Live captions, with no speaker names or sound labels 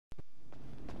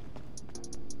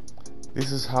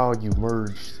This is how you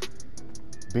merge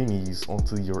bennies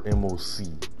onto your MOC.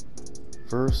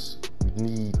 First, you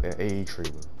need an AA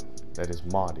trailer that is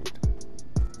modded.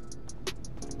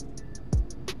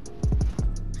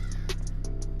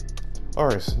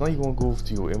 Alright, so now you want to go over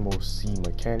to your MOC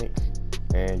mechanic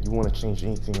and you want to change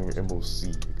anything on your MOC.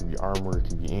 It can be armor, it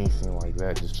can be anything like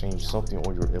that. Just change something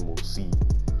on your MOC.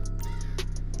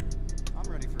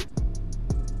 I'm ready for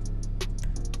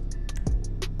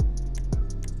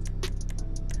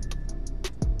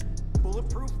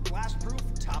bulletproof, blast-proof,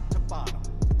 top to bottom.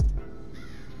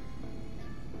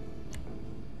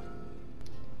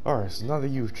 Alright, so now that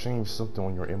you've changed something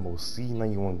on your MOC, now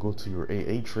you want to go to your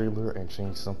AA trailer and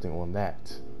change something on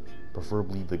that.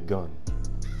 Preferably the gun.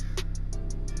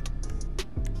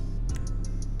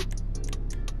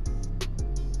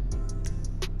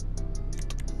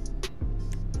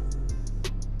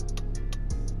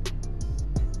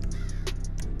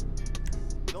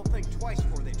 They'll think twice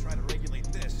before they try to regulate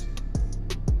this.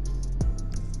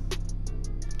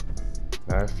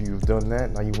 Now if you've done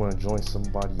that, now you want to join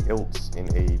somebody else in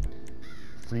a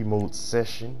free mode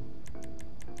session.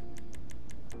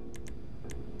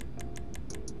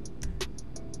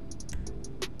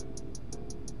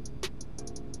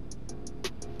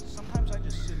 Sometimes I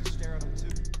just sit and stare at them too.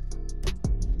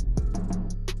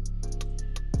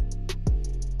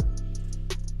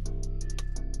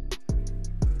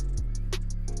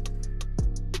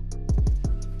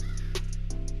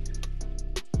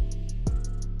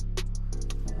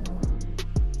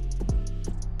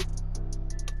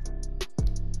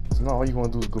 So now all you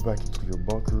want to do is go back into your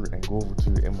bunker and go over to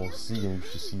your MOC and you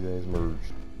should see that it's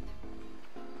merged.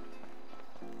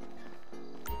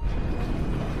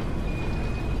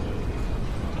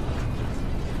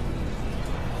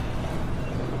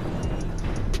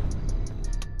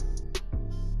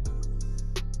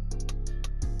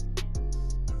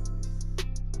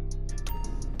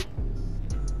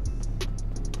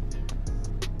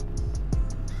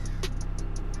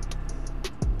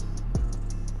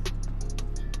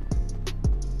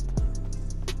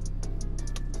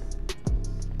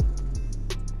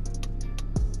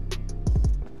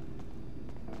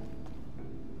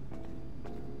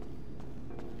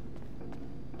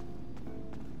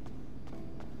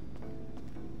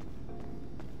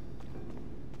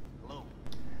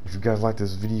 If you guys like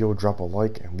this video, drop a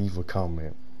like and leave a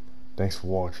comment. Thanks for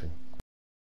watching.